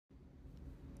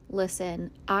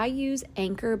Listen, I use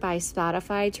Anchor by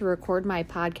Spotify to record my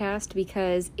podcast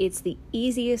because it's the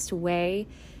easiest way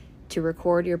to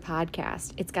record your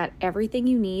podcast. It's got everything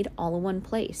you need all in one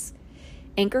place.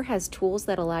 Anchor has tools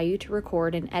that allow you to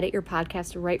record and edit your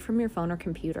podcast right from your phone or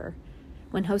computer.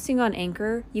 When hosting on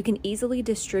Anchor, you can easily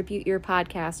distribute your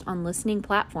podcast on listening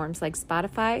platforms like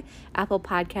Spotify, Apple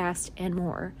Podcast, and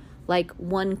more, like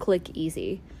one click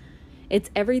easy. It's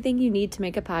everything you need to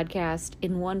make a podcast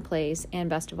in one place, and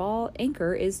best of all,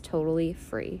 Anchor is totally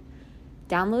free.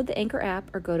 Download the Anchor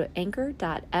app or go to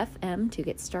anchor.fm to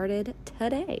get started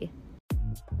today.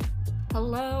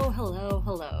 Hello,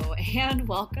 and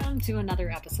welcome to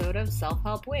another episode of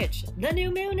Self-Help Witch, the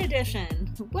New Moon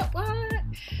edition. What?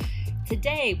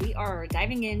 Today we are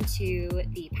diving into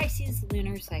the Pisces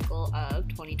lunar cycle of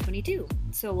 2022.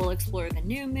 So we'll explore the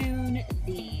new moon,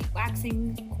 the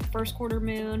waxing first quarter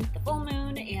moon, the full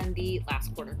moon, and the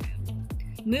last quarter moon.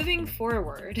 Moving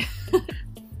forward,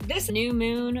 this new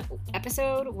moon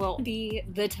episode will be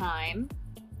the time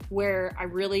where I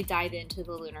really dive into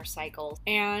the lunar cycle.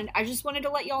 And I just wanted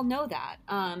to let y'all know that.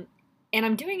 And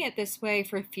I'm doing it this way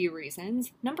for a few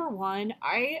reasons. Number one,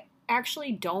 I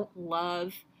actually don't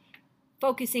love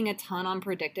focusing a ton on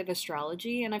predictive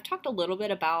astrology, and I've talked a little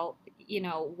bit about,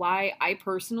 why I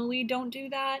personally don't do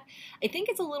that. I think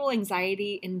it's a little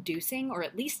anxiety inducing, or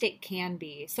at least it can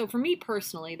be. So for me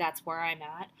personally, that's where I'm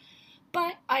at.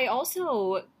 But I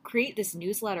also create this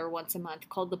newsletter once a month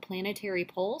called the Planetary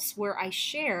Pulse, where I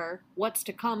share what's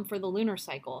to come for the lunar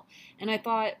cycle. And I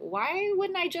thought, why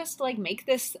wouldn't I just make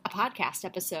this a podcast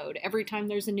episode every time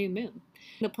there's a new moon?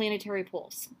 The Planetary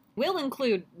Pulse will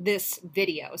include this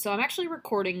video. So I'm actually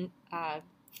recording, I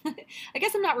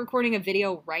guess I'm not recording a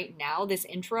video right now. This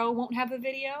intro won't have a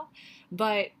video,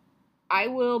 but I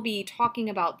will be talking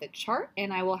about the chart,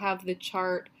 and I will have the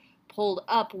chart pulled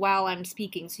up while I'm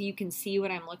speaking so you can see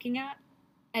what I'm looking at.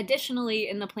 Additionally,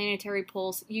 in the Planetary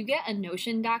Pulse, you get a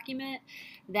Notion document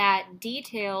that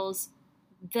details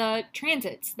the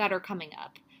transits that are coming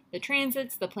up. The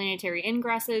transits, the planetary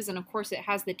ingresses, and of course it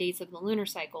has the dates of the lunar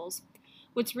cycles.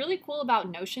 What's really cool about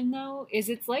Notion, though, is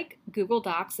it's like Google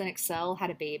Docs and Excel had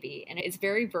a baby, and it's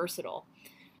very versatile.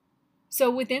 So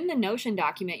within the Notion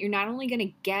document, you're not only going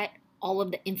to get all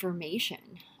of the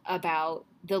information about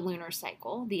the lunar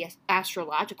cycle, the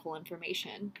astrological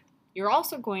information, you're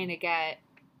also going to get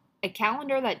a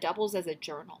calendar that doubles as a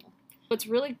journal. What's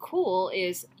really cool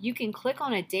is you can click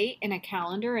on a date in a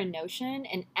calendar in Notion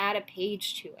and add a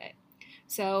page to it.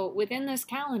 So within this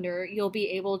calendar, you'll be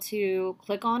able to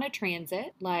click on a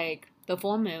transit, like the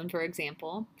full moon, for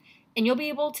example, and you'll be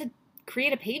able to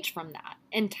create a page from that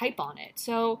and type on it.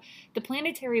 So the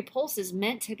Planetary Pulse is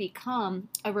meant to become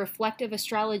a reflective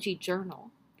astrology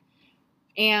journal.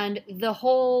 And the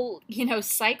whole,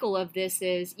 cycle of this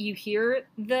is you hear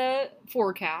the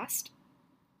forecast,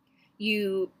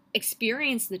 you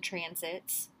experience the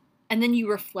transits, and then you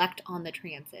reflect on the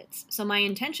transits. So my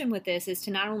intention with this is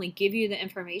to not only give you the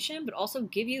information, but also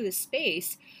give you the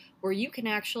space where you can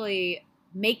actually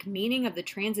make meaning of the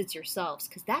transits yourselves,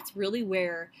 because that's really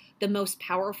where the most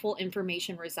powerful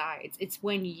information resides. It's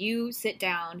when you sit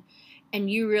down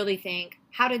and you really think,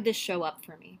 how did this show up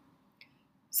for me?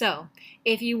 So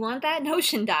if you want that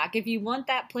Notion doc, if you want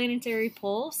that Planetary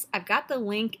Pulse, I've got the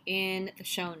link in the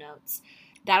show notes.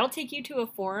 That'll take you to a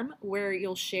form where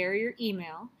you'll share your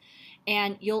email,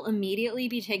 and you'll immediately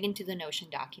be taken to the Notion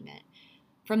document.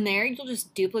 From there, you'll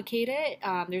just duplicate it.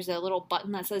 There's a little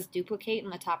button that says duplicate in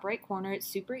the top right corner. It's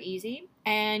super easy.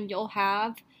 And you'll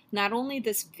have not only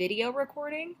this video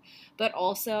recording, but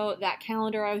also that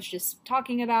calendar I was just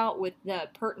talking about with the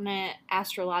pertinent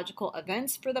astrological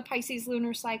events for the Pisces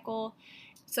lunar cycle.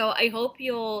 So I hope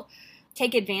you'll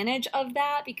take advantage of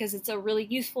that, because it's a really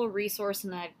useful resource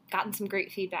and I've gotten some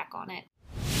great feedback on it.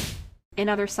 In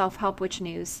other self-help witch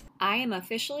news, I am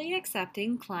officially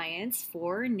accepting clients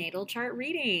for natal chart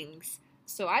readings.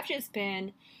 So I've just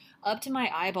been up to my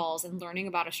eyeballs in learning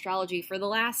about astrology for the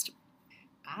last,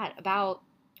 about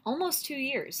almost 2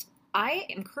 years. I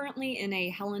am currently in a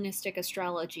Hellenistic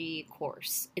astrology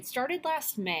course. It started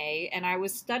last May, and I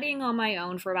was studying on my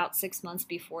own for about 6 months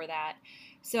before that.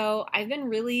 So I've been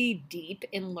really deep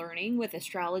in learning with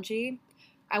astrology.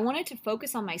 I wanted to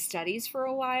focus on my studies for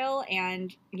a while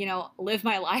and, live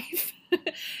my life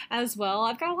as well.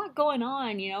 I've got a lot going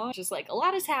on, just a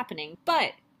lot is happening.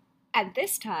 But at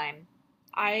this time,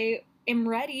 I am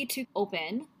ready to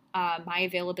open my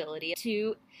availability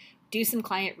to do some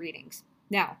client readings.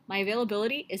 Now, my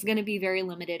availability is going to be very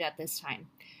limited at this time.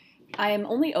 I am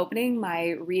only opening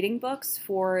my reading books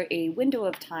for a window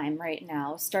of time right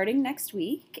now, starting next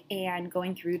week and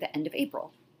going through the end of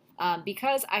April.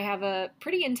 because I have a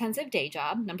pretty intensive day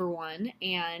job, number one,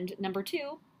 and number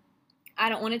two, I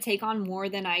don't want to take on more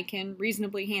than I can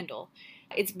reasonably handle.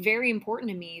 It's very important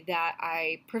to me that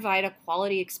I provide a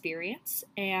quality experience,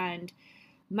 and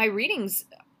my readings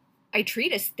I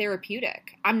treat as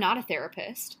therapeutic. I'm not a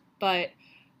therapist, but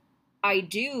I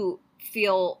do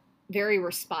feel very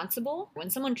responsible. When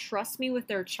someone trusts me with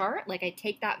their chart, like I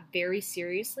take that very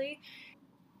seriously.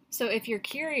 So, if you're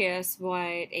curious what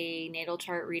a natal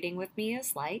chart reading with me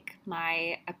is like,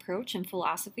 my approach and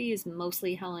philosophy is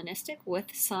mostly Hellenistic with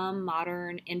some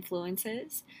modern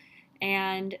influences.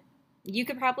 And you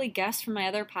could probably guess from my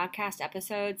other podcast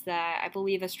episodes that I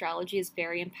believe astrology is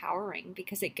very empowering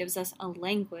because it gives us a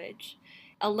language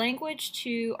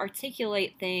to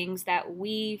articulate things that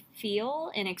we feel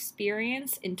and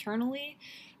experience internally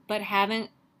but haven't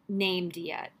named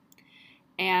yet.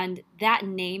 And that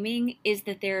naming is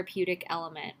the therapeutic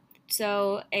element.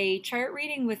 So, a chart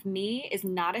reading with me is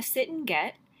not a sit and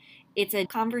get. It's a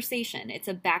conversation. It's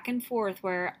a back and forth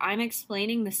where I'm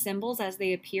explaining the symbols as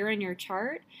they appear in your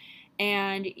chart,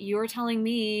 and you're telling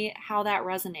me how that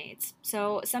resonates.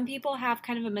 So, some people have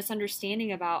kind of a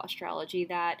misunderstanding about astrology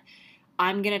that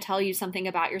I'm going to tell you something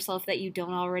about yourself that you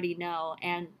don't already know,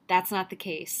 and that's not the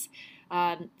case.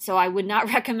 So I would not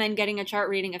recommend getting a chart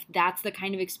reading if that's the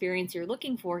kind of experience you're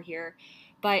looking for here.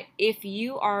 But if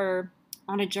you are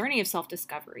on a journey of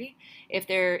self-discovery,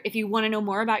 if you want to know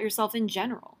more about yourself in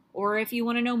general, or if you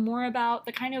want to know more about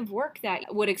the kind of work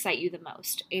that would excite you the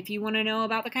most, if you want to know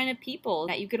about the kind of people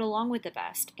that you get along with the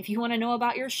best, if you want to know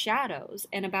about your shadows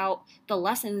and about the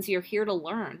lessons you're here to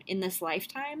learn in this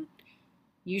lifetime,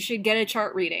 you should get a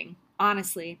chart reading,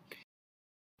 honestly.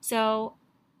 So,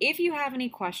 if you have any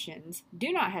questions,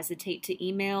 do not hesitate to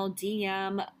email,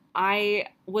 DM. I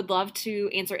would love to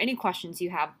answer any questions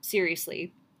you have,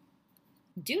 seriously.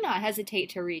 Do not hesitate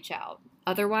to reach out.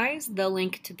 Otherwise, the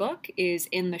link to book is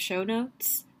in the show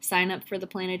notes. Sign up for the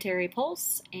Planetary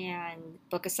Pulse and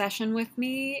book a session with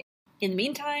me. In the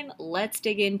meantime, let's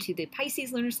dig into the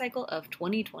Pisces lunar cycle of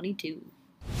 2022.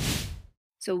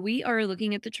 So we are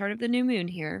looking at the chart of the new moon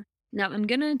here. Now I'm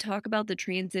going to talk about the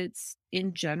transits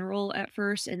in general at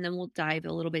first, and then we'll dive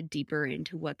a little bit deeper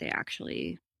into what they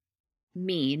actually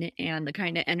mean and the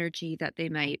kind of energy that they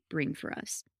might bring for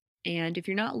us. And if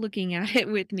you're not looking at it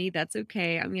with me, that's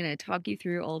okay. I'm going to talk you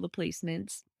through all the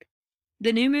placements.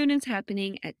 The new moon is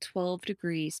happening at 12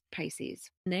 degrees Pisces.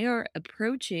 They are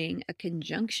approaching a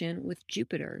conjunction with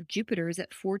Jupiter. Jupiter is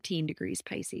at 14 degrees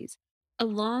Pisces.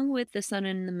 Along with the sun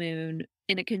and the moon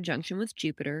in a conjunction with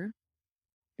Jupiter,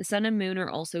 the sun and moon are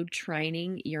also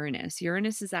trining Uranus.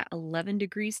 Uranus is at 11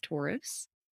 degrees Taurus.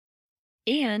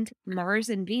 And Mars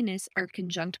and Venus are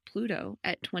conjunct Pluto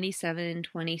at 27 and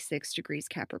 26 degrees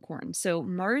Capricorn. So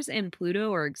Mars and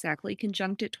Pluto are exactly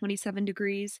conjunct at 27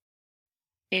 degrees.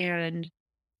 And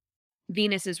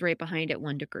Venus is right behind at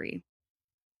 1 degree.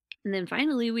 And then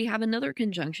finally, we have another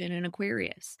conjunction in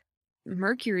Aquarius.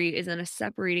 Mercury is in a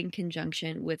separating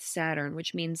conjunction with Saturn,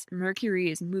 which means Mercury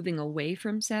is moving away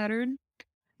from Saturn,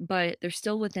 but they're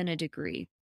still within a degree.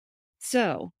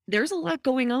 So there's a lot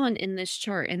going on in this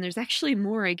chart, and there's actually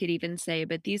more I could even say,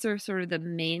 but these are sort of the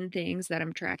main things that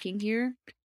I'm tracking here.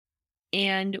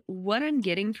 And what I'm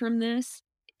getting from this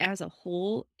as a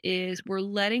whole is we're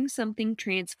letting something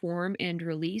transform and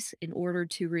release in order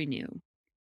to renew.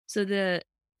 So the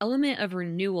element of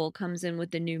renewal comes in with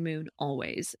the new moon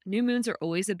always. New moons are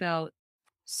always about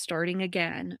starting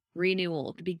again,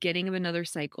 renewal, the beginning of another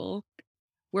cycle,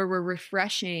 where we're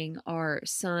refreshing our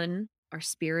sun, our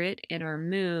spirit, and our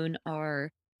moon,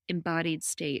 our embodied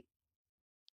state.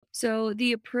 So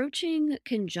the approaching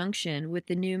conjunction with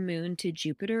the new moon to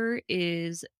Jupiter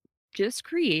is just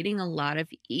creating a lot of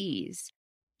ease.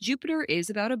 Jupiter is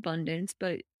about abundance,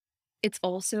 but it's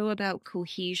also about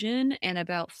cohesion and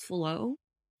about flow.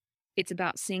 It's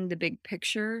about seeing the big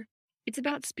picture. It's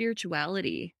about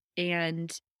spirituality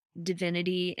and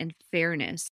divinity and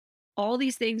fairness. All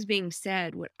these things being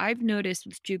said, what I've noticed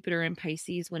with Jupiter and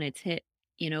Pisces when it's hit,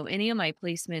 any of my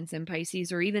placements in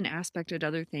Pisces or even aspected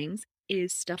other things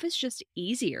is stuff is just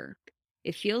easier.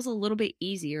 It feels a little bit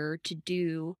easier to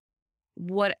do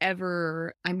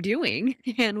whatever I'm doing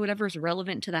and whatever's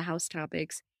relevant to the house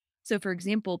topics. So, for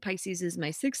example, Pisces is my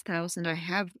 6th house, and I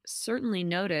have certainly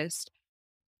noticed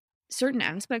certain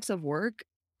aspects of work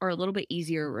are a little bit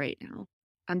easier right now.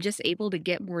 I'm just able to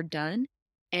get more done,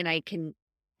 and I can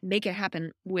make it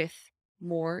happen with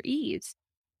more ease.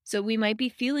 So we might be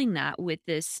feeling that with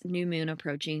this new moon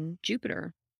approaching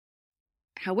Jupiter.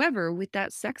 However, with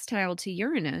that sextile to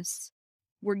Uranus,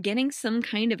 we're getting some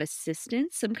kind of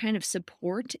assistance, some kind of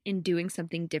support in doing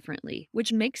something differently,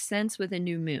 which makes sense with a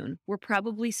new moon. We're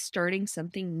probably starting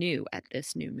something new at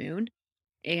this new moon,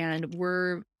 and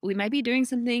we might be doing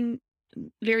something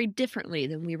very differently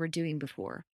than we were doing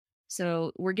before.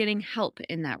 So we're getting help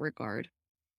in that regard.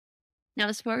 Now,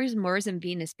 as far as Mars and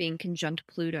Venus being conjunct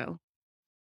Pluto,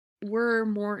 we're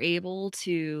more able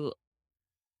to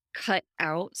cut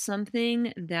out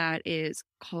something that is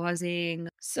causing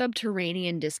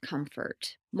subterranean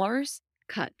discomfort. Mars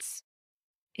cuts,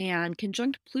 and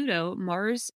conjunct Pluto,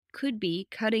 Mars could be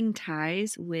cutting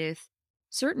ties with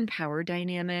certain power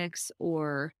dynamics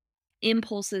or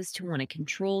impulses to want to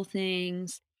control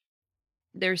things.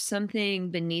 There's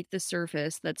something beneath the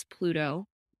surface that's Pluto,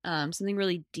 something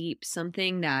really deep,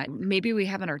 something that maybe we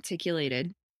haven't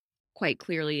articulated quite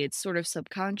clearly. It's sort of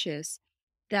subconscious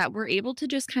that we're able to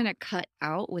just kind of cut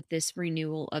out with this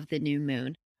renewal of the new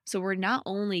moon. So we're not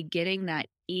only getting that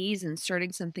ease and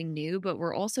starting something new, but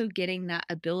we're also getting that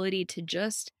ability to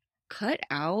just cut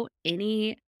out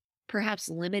any perhaps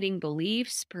limiting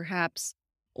beliefs, perhaps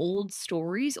old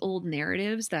stories, old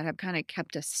narratives that have kind of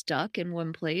kept us stuck in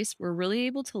one place. We're really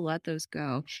able to let those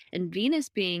go. And Venus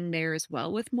being there as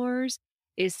well with Mars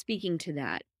is speaking to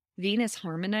that. Venus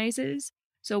harmonizes.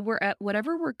 So we're at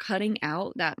whatever we're cutting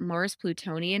out, that Mars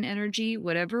Plutonian energy,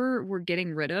 whatever we're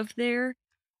getting rid of there,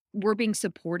 we're being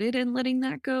supported in letting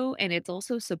that go. And it's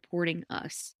also supporting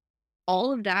us.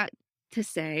 All of that to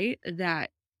say that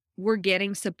we're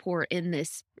getting support in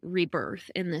this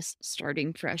rebirth, in this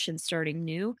starting fresh and starting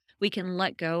new. We can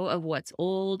let go of what's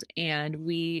old and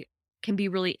we can be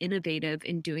really innovative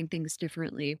in doing things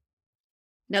differently.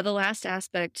 Now, the last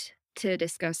aspect to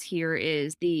discuss here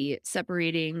is the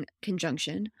separating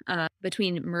conjunction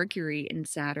between Mercury and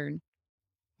Saturn.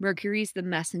 Mercury is the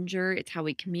messenger, it's how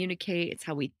we communicate, it's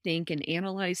how we think and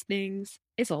analyze things.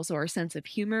 It's also our sense of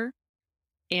humor.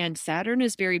 And Saturn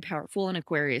is very powerful in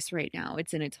Aquarius right now.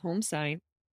 It's in its home sign.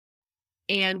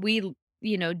 And we,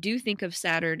 do think of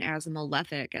Saturn as a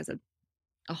malefic, as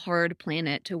a hard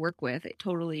planet to work with. It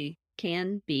totally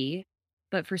can be.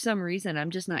 But for some reason, I'm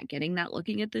just not getting that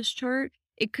looking at this chart.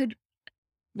 It could,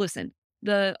 listen,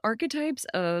 the archetypes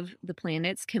of the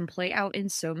planets can play out in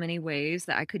so many ways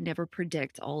that I could never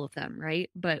predict all of them, right?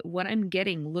 But what I'm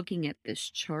getting looking at this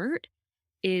chart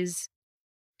is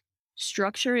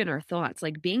structure in our thoughts,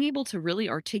 like being able to really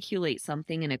articulate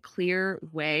something in a clear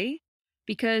way,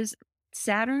 because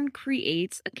Saturn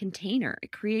creates a container,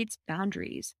 it creates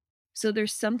boundaries. So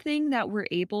there's something that we're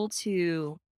able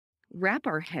to wrap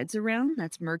our heads around,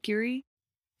 that's Mercury,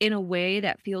 in a way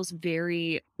that feels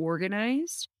very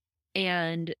organized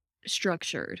and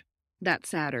structured. That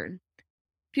Saturn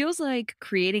feels like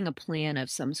creating a plan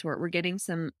of some sort. We're getting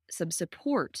some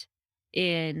support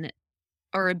in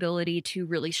our ability to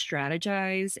really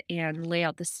strategize and lay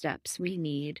out the steps we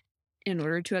need in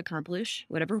order to accomplish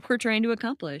whatever we're trying to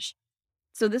accomplish.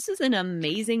 So, this is an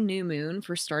amazing new moon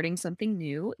for starting something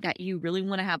new that you really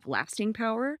want to have lasting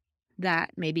power.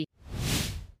 That maybe.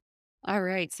 All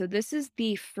right. So, this is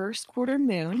the first quarter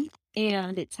moon,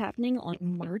 and it's happening on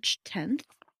March 10th.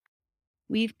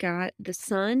 We've got the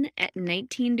sun at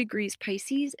 19 degrees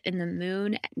Pisces and the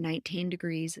moon at 19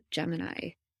 degrees Gemini.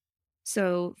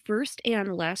 So, first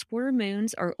and last quarter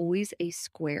moons are always a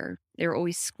square. They're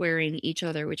always squaring each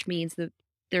other, which means that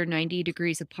they're 90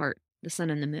 degrees apart, the sun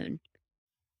and the moon.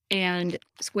 And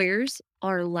squares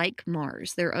are like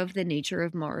Mars. They're of the nature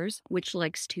of Mars, which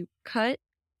likes to cut,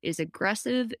 is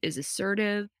aggressive, is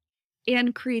assertive,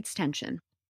 and creates tension.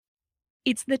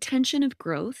 It's the tension of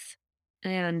growth.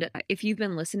 And if you've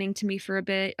been listening to me for a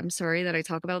bit, I'm sorry that I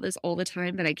talk about this all the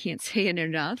time, but I can't say it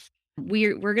enough.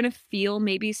 We're going to feel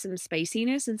maybe some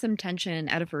spiciness and some tension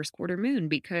at a first quarter moon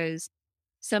because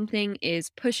something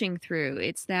is pushing through.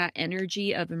 It's that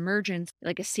energy of emergence,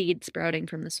 like a seed sprouting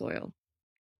from the soil.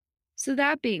 So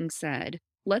that being said,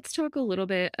 let's talk a little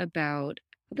bit about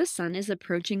the sun is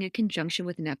approaching a conjunction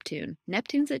with Neptune.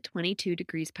 Neptune's at 22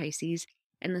 degrees Pisces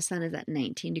and the sun is at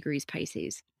 19 degrees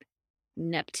Pisces.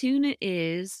 Neptune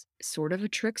is sort of a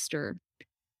trickster.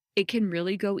 It can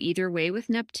really go either way with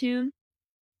Neptune.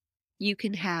 You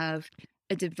can have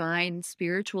a divine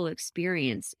spiritual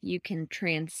experience. You can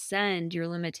transcend your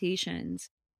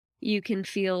limitations. You can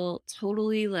feel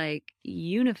totally like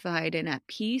unified and at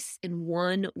peace and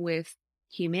one with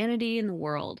humanity and the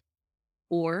world.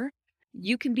 Or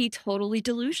you can be totally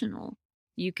delusional.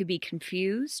 You could be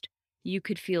confused. You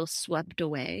could feel swept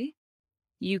away.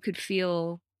 You could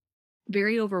feel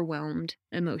very overwhelmed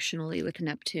emotionally with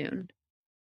Neptune.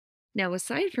 Now,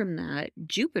 aside from that,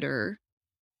 Jupiter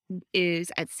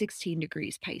is at 16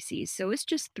 degrees Pisces. So it's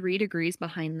just 3 degrees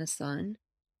behind the sun.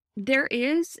 There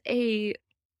is a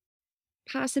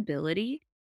possibility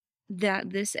that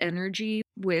this energy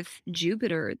with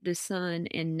Jupiter, the Sun,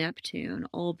 and Neptune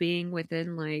all being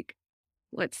within like,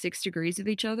 what, 6 degrees of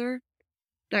each other,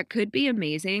 that could be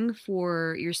amazing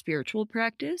for your spiritual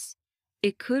practice.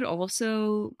 It could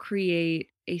also create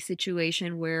a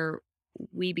situation where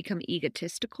we become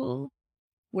egotistical,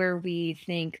 where we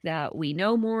think that we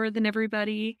know more than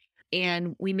everybody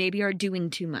and we maybe are doing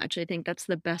too much. I think that's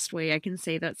the best way I can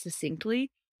say that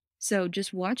succinctly. So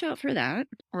just watch out for that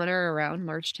on or around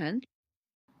March 10th.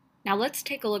 Now let's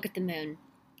take a look at the moon.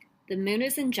 The moon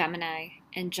is in Gemini,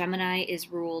 and Gemini is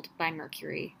ruled by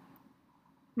Mercury.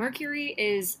 Mercury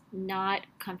is not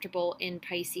comfortable in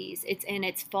Pisces. It's in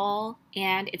its fall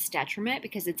and its detriment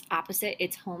because it's opposite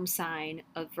its home sign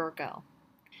of Virgo.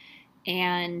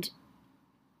 And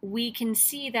we can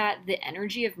see that the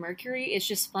energy of Mercury is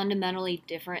just fundamentally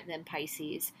different than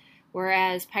Pisces.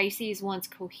 Whereas Pisces wants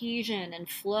cohesion and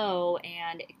flow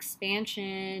and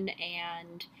expansion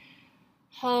and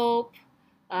hope,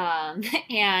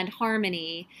 and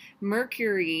harmony,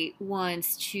 Mercury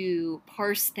wants to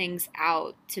parse things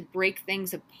out, to break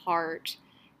things apart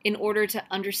in order to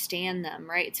understand them,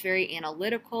 right? It's very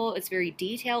analytical, it's very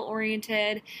detail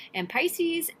oriented, and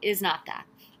Pisces is not that.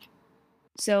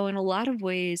 So, in a lot of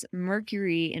ways,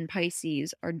 Mercury and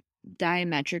Pisces are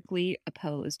diametrically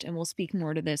opposed. And we'll speak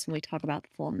more to this when we talk about the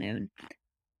full moon.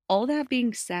 All that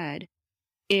being said,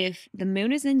 if the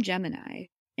moon is in Gemini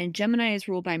and Gemini is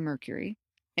ruled by Mercury,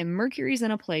 and Mercury's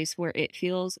in a place where it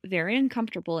feels very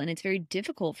uncomfortable and it's very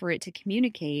difficult for it to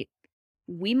communicate,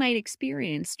 we might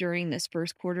experience during this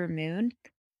first quarter moon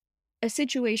a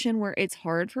situation where it's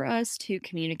hard for us to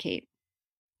communicate,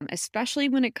 especially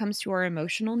when it comes to our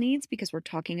emotional needs, because we're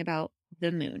talking about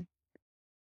the moon.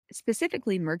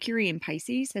 Specifically, Mercury in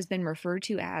Pisces has been referred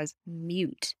to as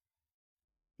mute,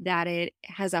 that it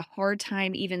has a hard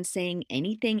time even saying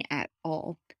anything at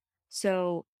all.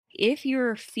 So, if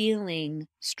you're feeling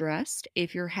stressed,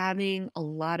 if you're having a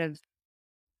lot of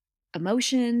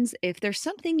emotions, if there's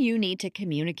something you need to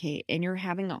communicate and you're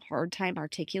having a hard time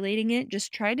articulating it,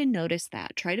 just try to notice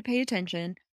that. Try to pay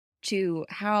attention to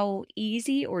how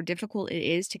easy or difficult it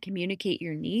is to communicate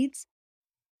your needs,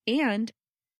 and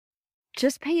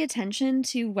just pay attention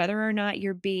to whether or not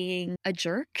you're being a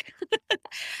jerk.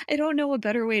 I don't know a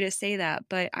better way to say that,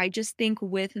 but I just think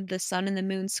with the sun and the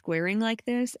moon squaring like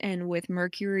this and with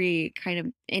Mercury kind of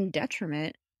in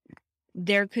detriment,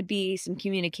 there could be some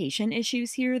communication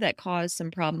issues here that cause some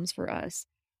problems for us.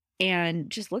 And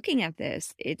just looking at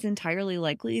this, it's entirely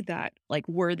likely that like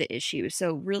we're the issue.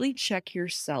 So really check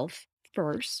yourself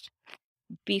first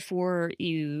before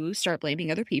you start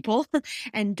blaming other people.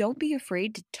 And don't be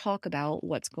afraid to talk about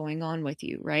what's going on with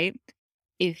you, right?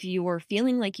 If you're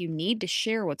feeling like you need to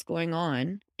share what's going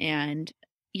on and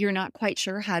you're not quite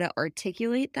sure how to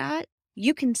articulate that,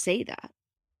 you can say that.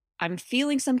 I'm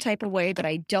feeling some type of way, but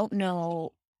I don't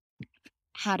know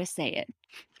how to say it.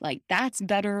 Like, that's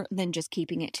better than just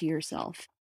keeping it to yourself.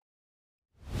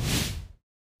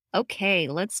 Okay,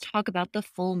 let's talk about the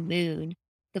full moon.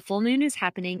 The full moon is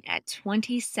happening at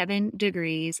 27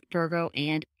 degrees Virgo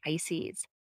and Pisces.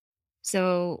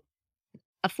 So,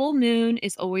 a full moon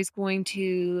is always going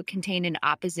to contain an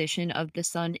opposition of the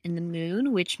sun and the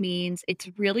moon, which means it's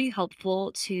really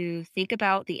helpful to think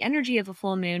about the energy of a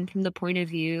full moon from the point of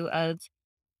view of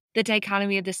the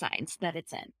dichotomy of the signs that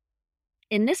it's in.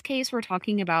 In this case, we're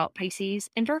talking about Pisces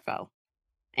and Virgo.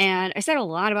 And I said a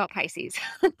lot about Pisces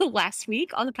last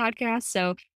week on the podcast.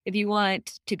 So if you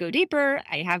want to go deeper,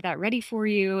 I have that ready for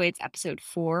you. It's episode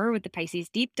 4 with the Pisces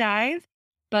deep dive.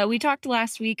 But we talked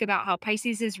last week about how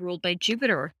Pisces is ruled by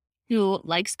Jupiter, who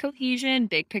likes cohesion,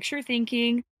 big picture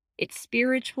thinking. It's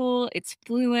spiritual, it's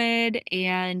fluid,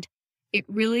 and it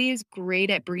really is great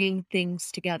at bringing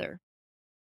things together.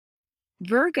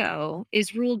 Virgo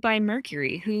is ruled by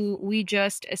Mercury, who we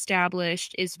just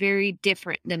established is very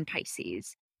different than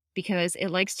Pisces because it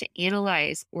likes to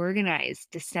analyze, organize,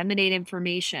 disseminate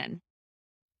information.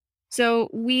 So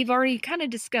we've already kind of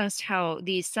discussed how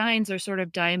these signs are sort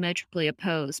of diametrically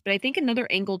opposed, but I think another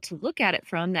angle to look at it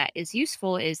from that is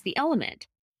useful is the element.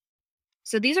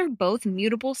 So these are both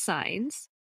mutable signs,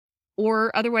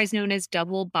 or otherwise known as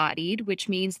double bodied, which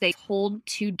means they hold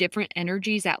two different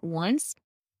energies at once.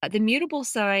 The mutable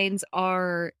signs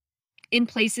are in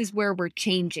places where we're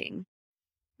changing,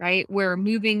 right? We're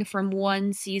moving from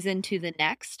one season to the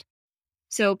next.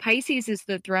 So Pisces is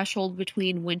the threshold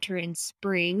between winter and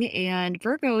spring, and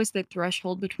Virgo is the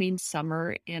threshold between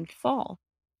summer and fall.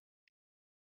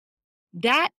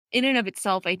 That, in and of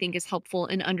itself, I think is helpful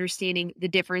in understanding the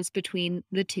difference between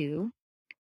the two.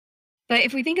 But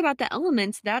if we think about the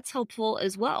elements, that's helpful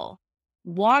as well.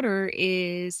 Water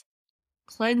is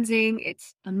cleansing,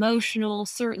 it's emotional,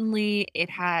 certainly. It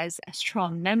has a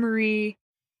strong memory.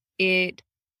 It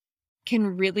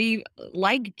can really,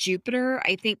 like Jupiter,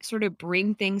 I think, sort of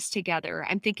bring things together.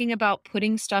 I'm thinking about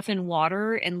putting stuff in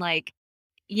water and like,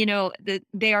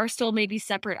 they are still maybe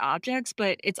separate objects,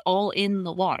 but it's all in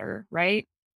the water, right?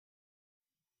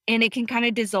 And it can kind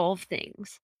of dissolve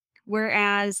things.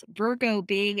 Whereas Virgo,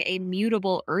 being a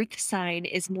mutable earth sign,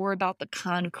 is more about the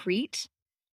concrete.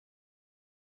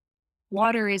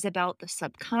 Water is about the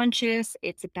subconscious,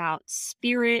 it's about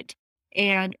spirit,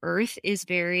 and earth is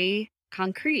very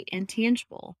concrete and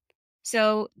tangible.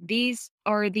 So these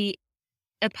are the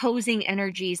opposing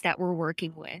energies that we're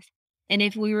working with. And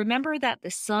if we remember that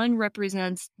the sun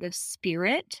represents the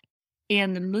spirit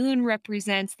and the moon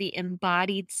represents the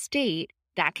embodied state,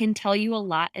 that can tell you a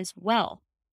lot as well.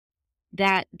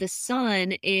 That the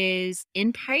sun is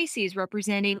in Pisces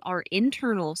representing our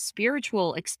internal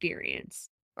spiritual experience,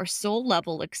 our soul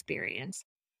level experience,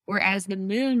 whereas the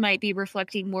moon might be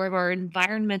reflecting more of our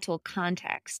environmental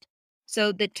context.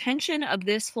 So the tension of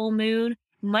this full moon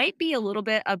might be a little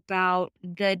bit about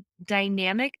the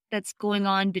dynamic that's going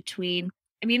on between.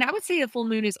 I mean, I would say a full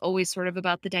moon is always sort of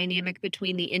about the dynamic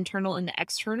between the internal and the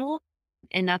external.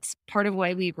 And that's part of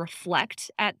why we reflect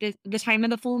at the time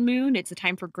of the full moon. It's a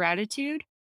time for gratitude.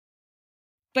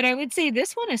 But I would say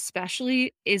this one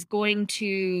especially is going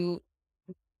to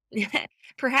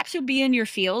perhaps you'll be in your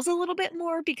feels a little bit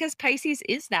more because Pisces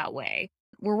is that way.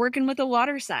 We're working with a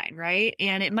water sign, right?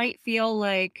 And it might feel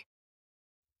like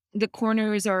the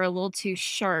corners are a little too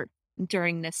sharp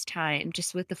during this time,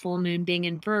 just with the full moon being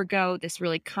in Virgo, this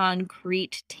really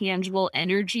concrete, tangible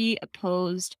energy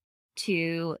opposed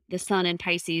to the sun in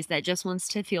Pisces that just wants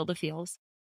to feel the feels.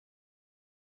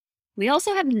 We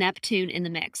also have Neptune in the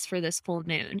mix for this full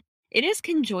moon. It is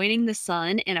conjoining the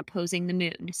sun and opposing the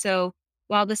moon. So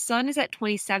while the sun is at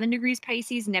 27 degrees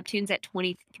Pisces, Neptune's at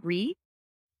 23.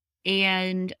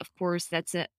 And of course,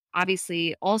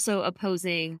 obviously also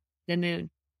opposing the moon.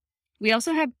 We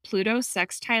also have Pluto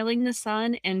sextiling the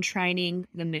sun and trining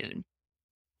the moon.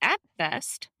 At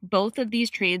best, both of these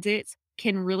transits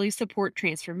can really support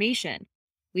transformation.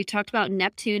 We talked about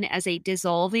Neptune as a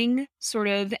dissolving sort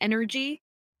of energy.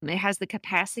 It has the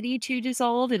capacity to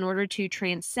dissolve in order to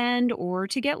transcend or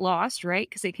to get lost, right?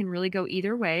 Because it can really go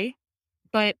either way.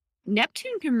 But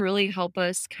Neptune can really help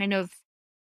us kind of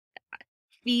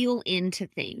feel into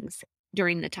things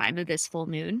during the time of this full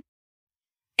moon.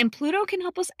 And Pluto can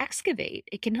help us excavate.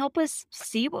 It can help us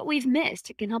see what we've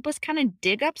missed. It can help us kind of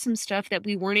dig up some stuff that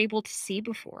we weren't able to see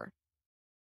before.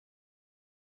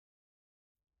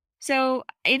 So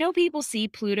I know people see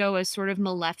Pluto as sort of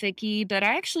malefic-y, but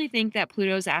I actually think that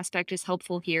Pluto's aspect is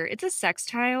helpful here. It's a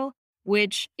sextile,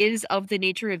 which is of the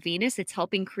nature of Venus. It's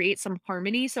helping create some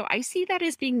harmony. So I see that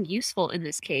as being useful in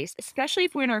this case, especially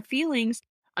if we're in our feelings.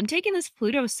 I'm taking this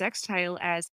Pluto sextile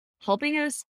as helping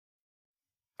us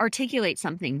articulate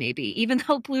something, maybe. Even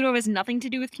though Pluto has nothing to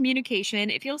do with communication,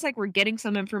 it feels like we're getting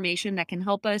some information that can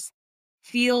help us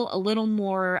feel a little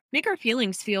more, make our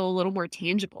feelings feel a little more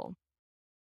tangible.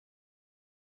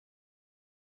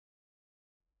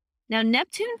 Now,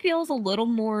 Neptune feels a little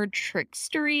more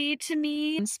trickstery to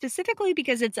me, specifically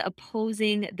because it's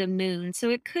opposing the moon. So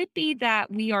it could be that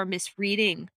we are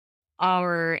misreading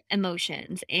our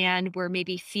emotions and we're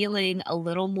maybe feeling a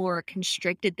little more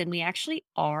constricted than we actually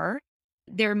are.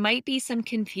 There might be some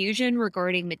confusion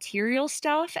regarding material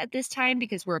stuff at this time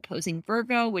because we're opposing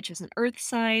Virgo, which is an earth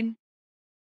sign.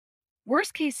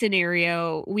 Worst case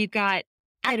scenario, we've got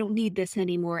I don't need this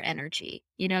anymore energy,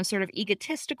 sort of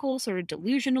egotistical, sort of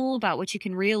delusional about what you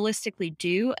can realistically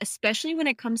do, especially when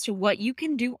it comes to what you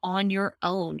can do on your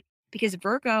own. Because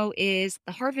Virgo is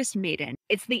the harvest maiden,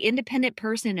 it's the independent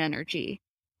person energy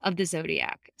of the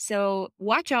zodiac. So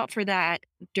watch out for that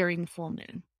during the full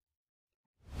moon.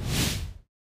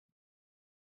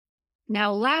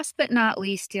 Now, last but not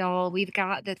least, y'all, we've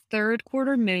got the third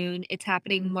quarter moon. It's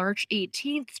happening March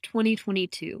 18th,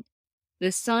 2022.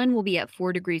 The sun will be at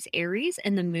 4 degrees Aries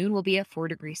and the moon will be at 4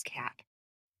 degrees Cap.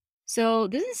 So,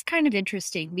 this is kind of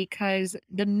interesting because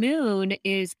the moon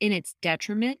is in its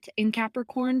detriment in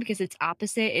Capricorn because it's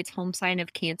opposite its home sign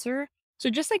of Cancer.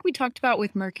 So, just like we talked about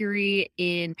with Mercury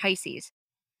in Pisces,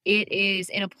 it is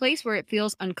in a place where it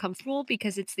feels uncomfortable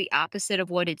because it's the opposite of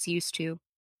what it's used to.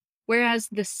 Whereas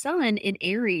the sun in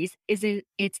Aries is in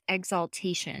its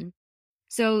exaltation.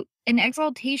 So, an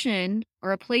exaltation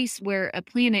or a place where a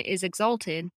planet is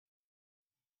exalted,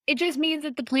 it just means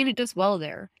that the planet does well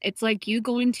there. It's like you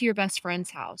going to your best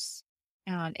friend's house.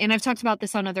 And I've talked about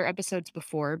this on other episodes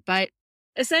before, but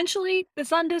Essentially, the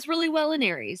sun does really well in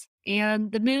Aries,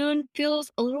 and the moon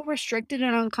feels a little restricted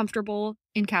and uncomfortable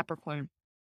in Capricorn.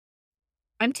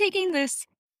 I'm taking this,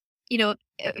 you know,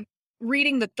 uh,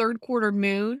 reading the third quarter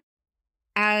moon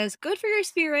as good for your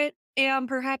spirit and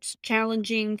perhaps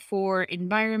challenging for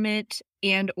environment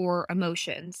and or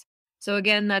emotions. So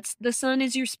again, that's the sun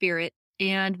is your spirit,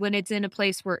 and when it's in a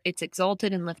place where it's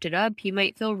exalted and lifted up, you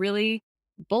might feel really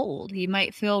bold. You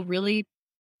might feel really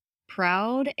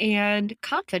proud and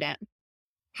confident.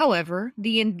 However,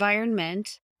 the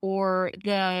environment or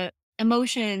the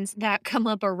emotions that come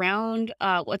up around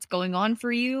what's going on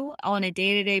for you on a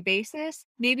day to day basis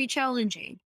may be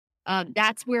challenging.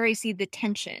 That's where I see the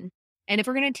tension. And if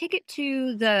we're going to take it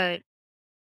to the,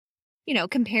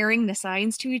 comparing the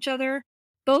signs to each other,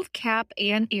 both Cap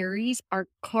and Aries are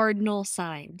cardinal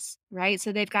signs, right?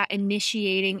 So they've got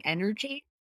initiating energy,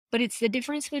 but it's the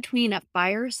difference between a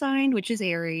fire sign, which is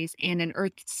Aries, and an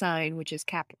earth sign, which is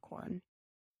Capricorn.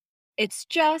 It's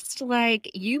just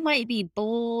like you might be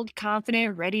bold,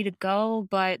 confident, ready to go,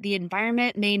 but the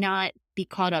environment may not be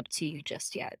caught up to you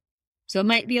just yet. So it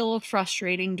might be a little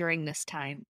frustrating during this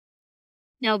time.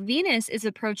 Now, Venus is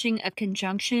approaching a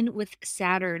conjunction with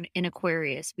Saturn in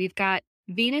Aquarius. We've got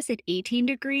Venus at 18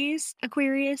 degrees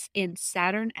Aquarius and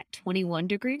Saturn at 21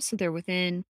 degrees. So they're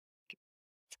within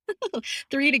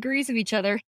 3 degrees of each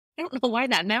other. I don't know why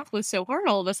that math was so hard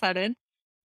all of a sudden.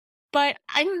 But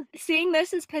I'm seeing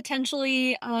this as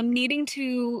potentially needing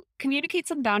to communicate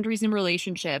some boundaries in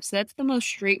relationships. That's the most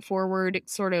straightforward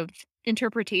sort of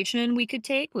interpretation we could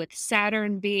take, with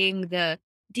Saturn being the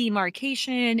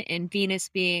demarcation and Venus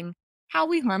being how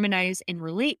we harmonize and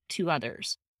relate to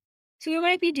others. So we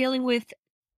might be dealing with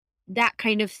that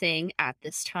kind of thing at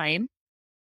this time.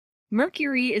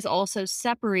 Mercury is also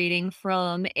separating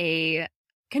from a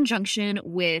conjunction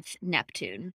with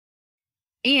Neptune,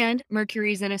 and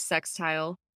Mercury's in a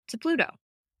sextile to Pluto.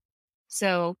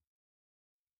 So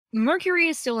Mercury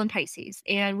is still in Pisces,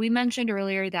 and we mentioned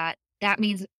earlier that that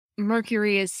means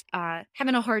Mercury is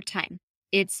having a hard time.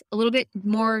 It's a little bit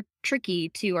more tricky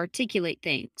to articulate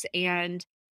things and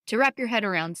to wrap your head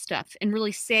around stuff and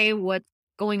really say what's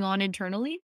going on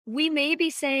internally. We may be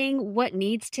saying what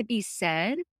needs to be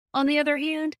said, on the other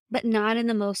hand, but not in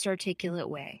the most articulate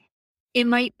way. It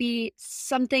might be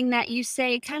something that you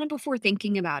say kind of before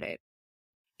thinking about it.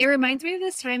 It reminds me of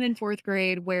this time in fourth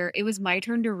grade where it was my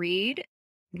turn to read,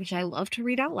 which I love to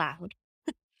read out loud.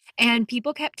 And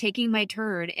people kept taking my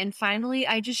turn. And finally,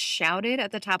 I just shouted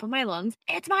at the top of my lungs,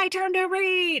 "It's my turn to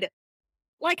read!"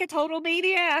 Like a total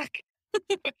maniac.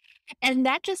 And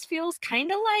that just feels kind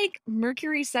of like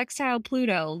Mercury sextile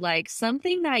Pluto, like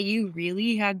something that you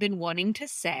really have been wanting to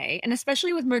say. And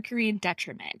especially with Mercury in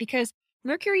detriment, because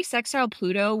Mercury sextile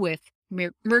Pluto with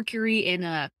Mercury in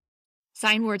a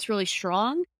sign where it's really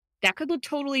strong, that could look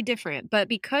totally different. But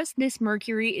because this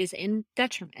Mercury is in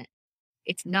detriment,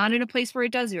 it's not in a place where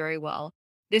it does very well.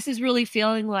 This is really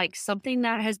feeling like something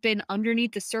that has been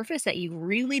underneath the surface that you've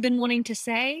really been wanting to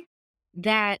say.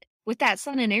 That with that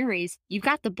sun in Aries, you've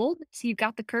got the boldness, you've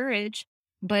got the courage,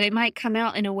 but it might come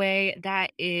out in a way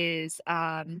that is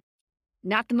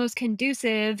not the most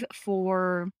conducive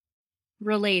for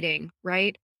relating,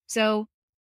 right? So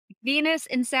Venus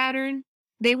and Saturn,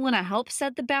 they want to help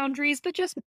set the boundaries, but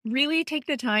just really take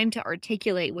the time to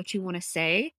articulate what you want to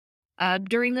say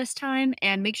during this time,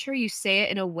 and make sure you say it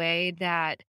in a way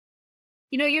that,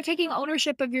 you're taking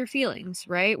ownership of your feelings,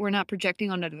 right? We're not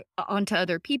projecting onto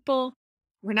other people.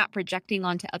 We're not projecting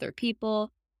onto other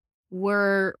people.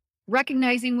 We're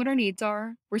recognizing what our needs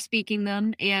are, we're speaking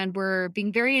them, and we're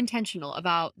being very intentional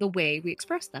about the way we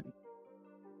express them.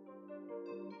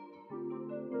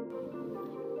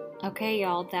 Okay,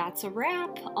 y'all, that's a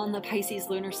wrap on the Pisces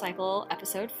lunar cycle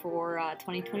episode for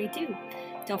 2022.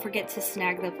 Don't forget to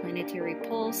snag the Planetary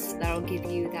Pulse. That'll give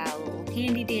you that little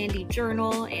handy dandy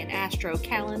journal and astro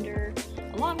calendar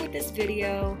along with this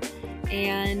video.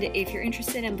 And if you're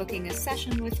interested in booking a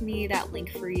session with me, that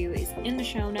link for you is in the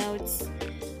show notes.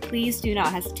 Please do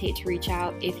not hesitate to reach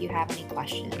out if you have any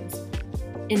questions.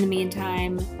 In the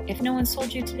meantime, if no one's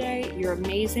told you today, you're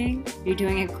amazing. You're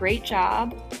doing a great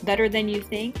job, better than you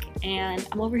think, and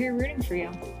I'm over here rooting for you.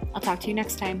 I'll talk to you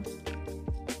next time.